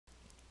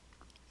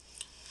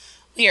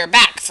We are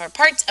back for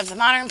parts of the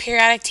modern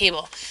periodic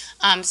table.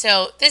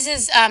 So this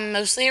is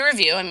mostly a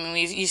review. I mean,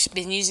 you've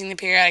been using the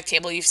periodic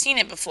table. You've seen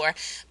it before.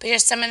 But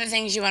just some of the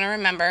things you want to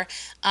remember.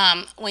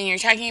 When you're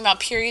talking about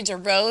periods or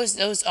rows,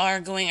 those are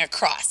going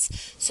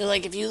across. So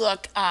like if you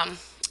look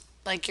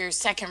like your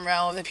second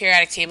row of the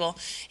periodic table,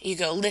 you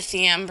go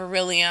lithium,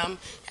 beryllium,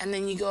 and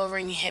then you go over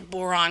and you hit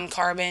boron,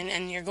 carbon,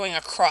 and you're going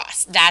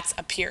across. That's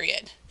a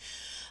period.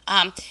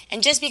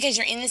 And just because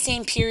you're in the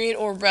same period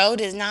or row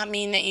does not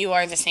mean that you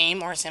are the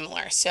same or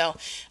similar. So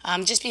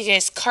just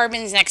because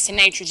carbon's next to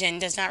nitrogen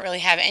does not really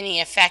have any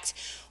effect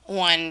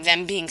on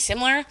them being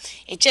similar.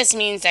 It just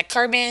means that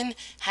carbon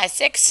has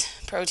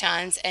 6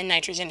 protons and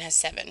nitrogen has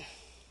 7.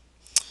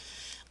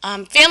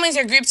 Families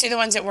or groups are the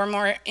ones that we're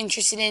more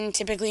interested in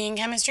typically in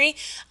chemistry.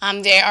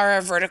 They are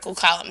a vertical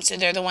column, so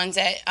they're the ones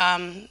that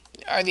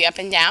are the up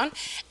and down,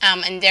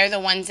 and they're the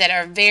ones that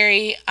are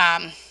very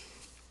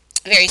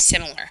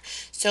similar.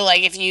 So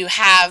like if you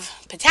have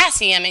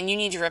potassium and you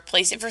need to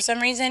replace it for some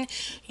reason,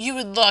 you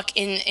would look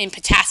in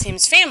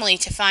potassium's family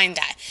to find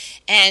that.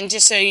 And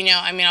just so you know,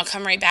 I mean, I'll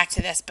come right back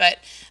to this, but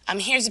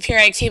here's the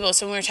periodic table.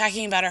 So when we're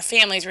talking about our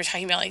families, we're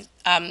talking about like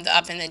the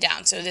up and the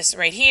down. So this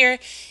right here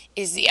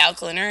is the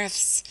alkaline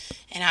earths,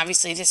 and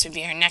obviously this would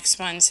be our next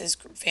one. This is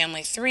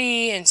family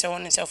 3, and so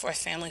on and so forth,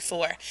 family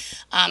 4.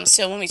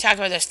 So when we talk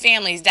about those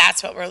families,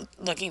 that's what we're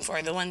looking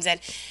for, the ones that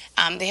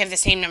they have the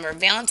same number of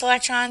valence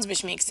electrons,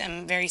 which makes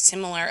them very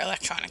similar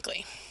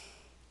electronically.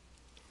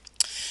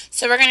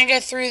 So we're going to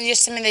go through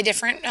just some of the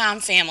different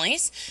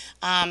families.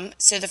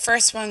 So the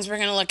first ones we're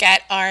going to look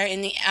at are in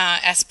the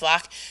S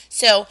block.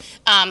 So,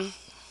 and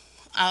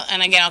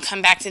again, I'll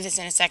come back to this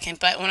in a second,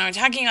 but when I'm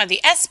talking about the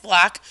S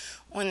block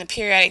on the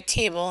periodic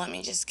table, let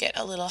me just get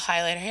a little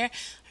highlighter here.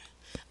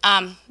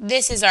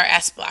 This is our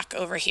S block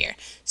over here.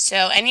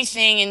 So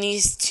anything in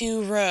these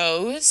 2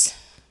 rows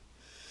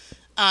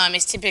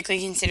is typically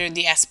considered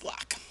the S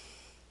block.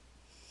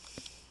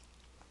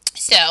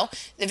 So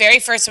the very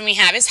first one we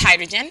have is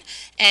hydrogen,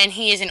 and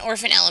he is an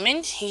orphan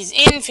element. He's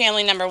in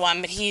family number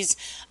 1, but he's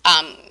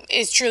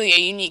is truly a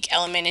unique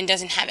element and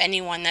doesn't have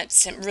anyone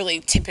that's really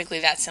typically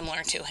that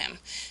similar to him.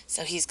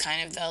 So he's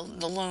kind of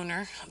the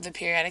loner of the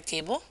periodic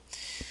table.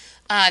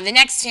 The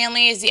next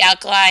family is the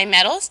alkali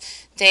metals.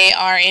 They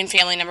are in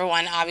family number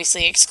 1,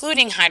 obviously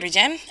excluding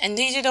hydrogen, and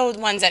these are the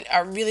ones that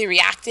are really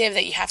reactive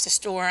that you have to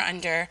store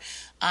under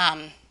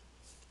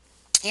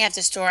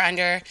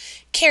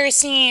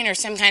kerosene or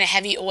some kind of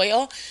heavy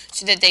oil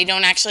so that they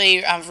don't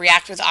actually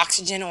react with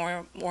oxygen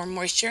or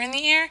moisture in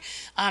the air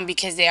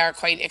because they are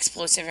quite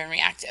explosive and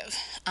reactive.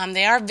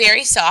 They are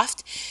very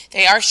soft.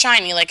 They are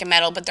shiny like a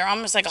metal, but they're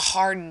almost like a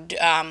hard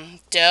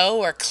dough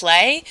or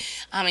clay.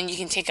 And you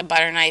can take a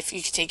butter knife,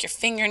 you can take your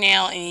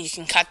fingernail, and you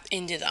can cut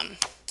into them.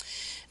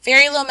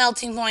 Very low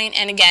melting point,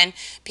 and again,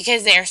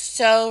 because they are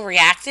so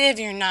reactive,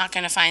 you're not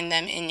going to find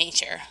them in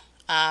nature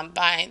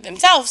by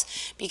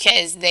themselves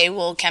because they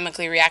will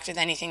chemically react with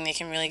anything they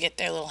can really get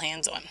their little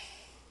hands on.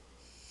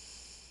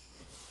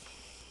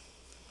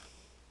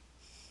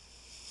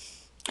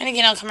 And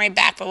again, I'll come right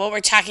back, but what we're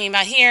talking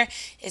about here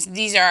is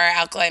these are our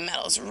alkali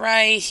metals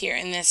right here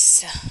in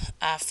this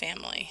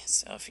family.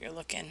 So if you're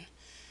looking,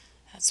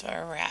 that's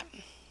where we're at.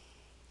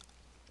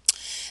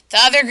 The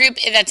other group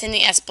that's in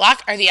the S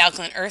block are the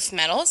alkaline earth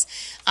metals,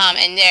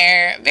 and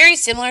they're very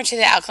similar to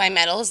the alkali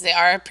metals. They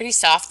are pretty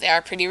soft, they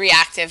are pretty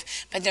reactive,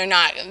 but they're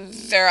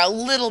a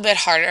little bit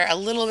harder, a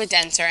little bit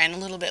denser, and a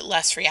little bit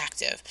less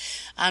reactive.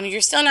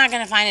 You're still not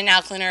going to find an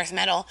alkaline earth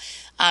metal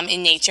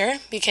in nature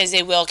because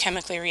they will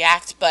chemically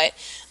react, but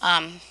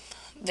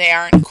they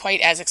aren't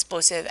quite as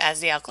explosive as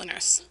the alkaline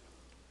earths.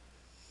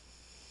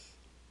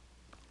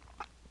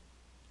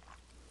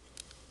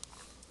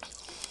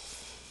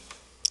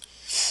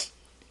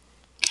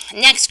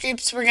 Next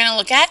groups we're going to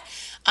look at,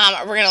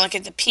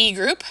 the P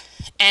group,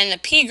 and the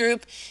P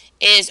group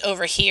is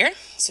over here.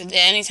 So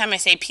anytime I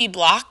say P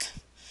block,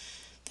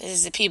 this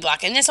is the P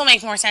block, and this will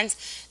make more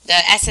sense. The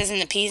S's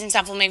and the P's and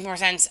stuff will make more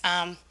sense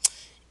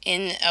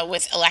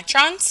with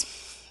electrons.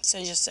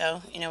 So just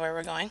so you know where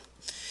we're going.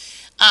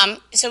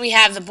 So we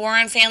have the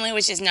boron family,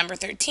 which is number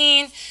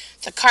 13,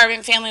 the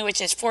carbon family, which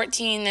is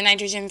 14, the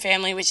nitrogen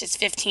family, which is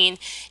 15,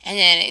 and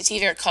then it's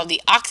either called the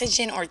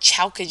oxygen or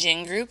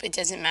chalcogen group. It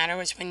doesn't matter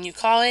which one you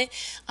call it,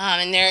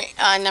 and they're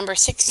number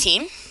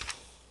 16.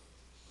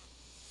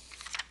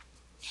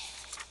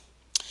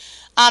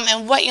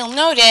 And what you'll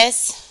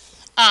notice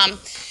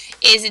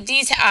is that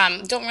these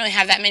don't really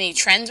have that many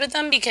trends with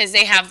them because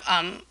they have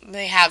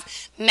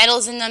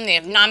metals in them, they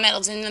have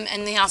nonmetals in them,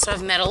 and they also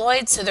have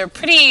metalloids, so they're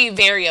pretty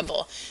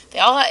variable. They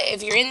all,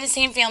 if you're in the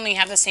same family, you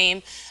have the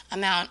same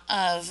amount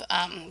of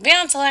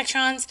valence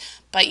electrons,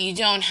 but you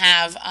don't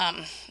have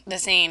the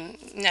same,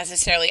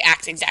 necessarily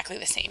act exactly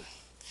the same.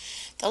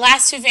 The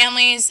last 2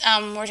 families,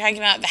 we're talking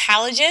about the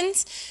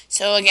halogens.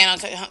 So again,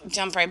 I'll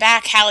jump right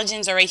back.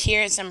 Halogens are right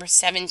here. It's number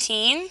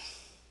 17.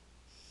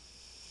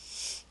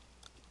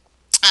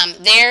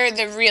 They're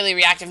the really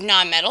reactive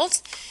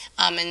nonmetals,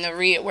 and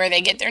where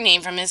they get their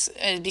name from is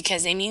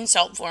because they mean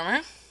salt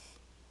former.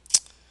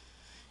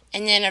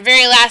 And then our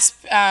very last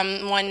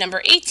one,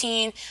 number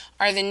 18,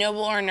 are the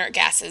noble or inert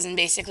gases, and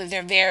basically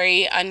they're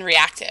very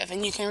unreactive,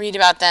 and you can read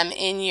about them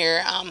in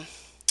your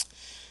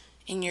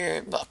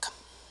book.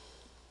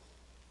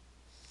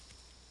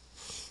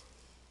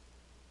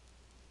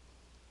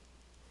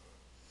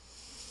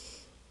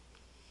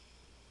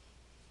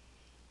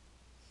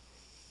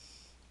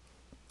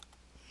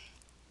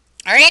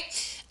 All right.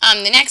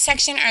 The next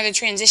section are the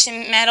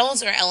transition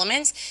metals or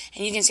elements,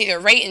 and you can see they're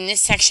right in this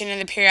section of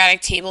the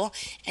periodic table,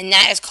 and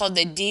that is called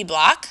the D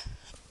block.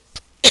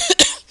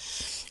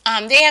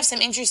 They have some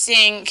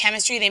interesting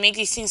chemistry. They make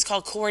these things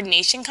called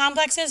coordination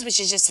complexes, which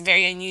is just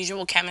very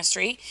unusual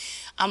chemistry.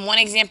 One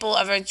example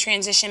of a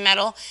transition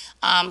metal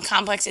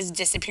complex is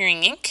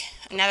disappearing ink.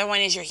 Another one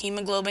is your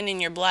hemoglobin in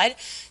your blood.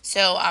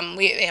 So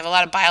they have a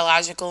lot of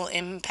biological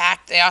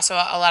impact. They also,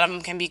 a lot of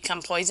them can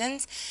become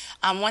poisons.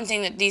 One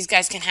thing that these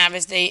guys can have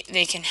is they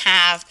can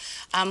have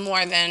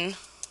more than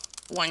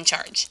one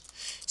charge.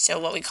 So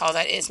what we call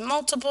that is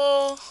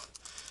multiple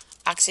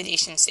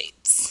oxidation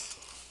states.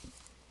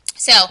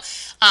 So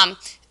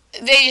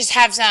they just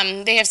have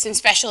some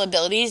special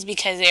abilities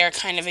because they are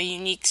kind of a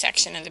unique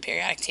section of the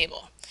periodic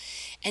table.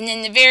 And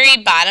then the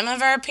very bottom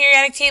of our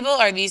periodic table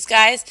are these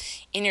guys,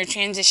 inner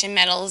transition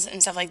metals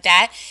and stuff like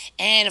that.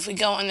 And if we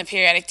go on the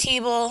periodic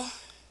table,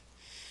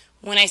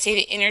 when I say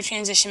the inner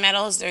transition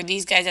metals, they're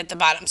these guys at the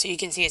bottom. So you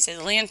can see it says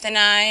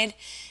lanthanide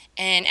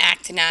and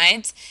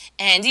actinides.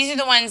 And these are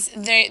the ones,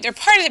 they're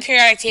part of the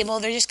periodic table.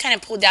 They're just kind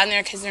of pulled down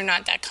there because they're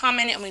not that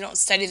common and we don't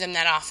study them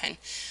that often.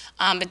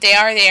 But they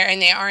are there,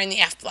 and they are in the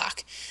F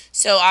block.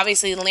 So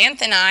obviously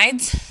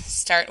lanthanides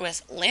start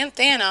with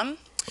lanthanum,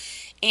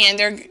 and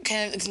they're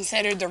kind of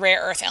considered the rare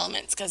earth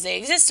elements because they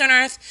exist on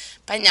Earth,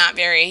 but not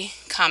very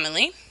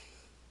commonly.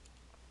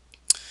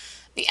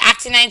 The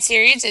actinide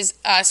series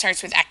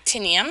starts with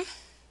actinium,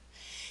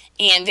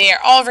 and they are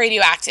all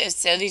radioactive,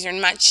 so these are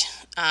much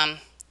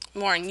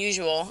more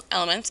unusual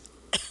elements.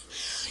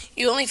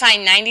 You only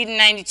find 90 to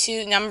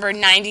 92, number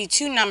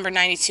 92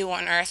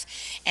 on Earth,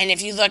 and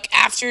if you look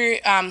after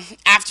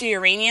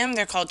uranium,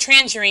 they're called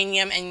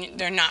transuranium, and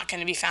they're not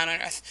going to be found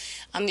on Earth.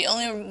 The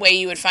only way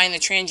you would find the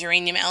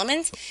transuranium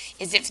elements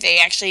is if they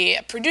actually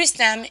produce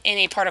them in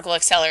a particle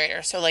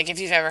accelerator. So like if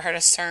you've ever heard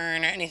of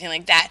CERN or anything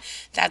like that,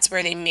 that's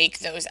where they make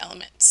those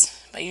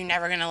elements. But you're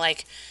never going to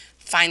like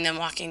find them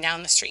walking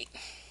down the street.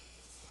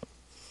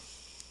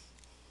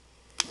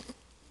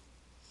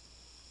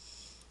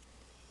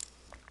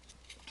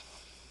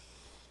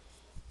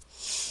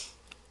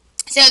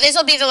 So this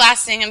will be the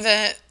last thing of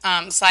the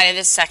slide of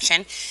this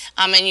section,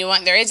 and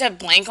there is a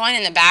blank one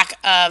in the back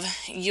of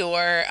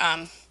your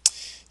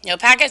note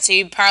packet, so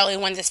you probably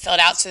want this filled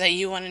out so that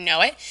you want to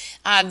know it.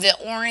 The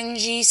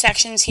orangey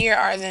sections here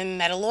are the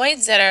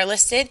metalloids that are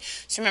listed.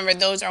 So remember,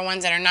 those are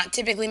ones that are not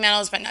typically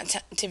metals, but not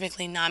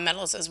typically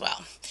non-metals as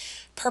well.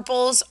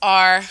 Purples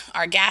are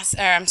our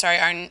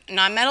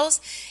non-metals,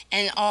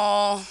 and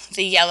all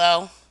the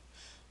yellow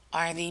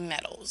are the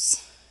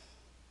metals.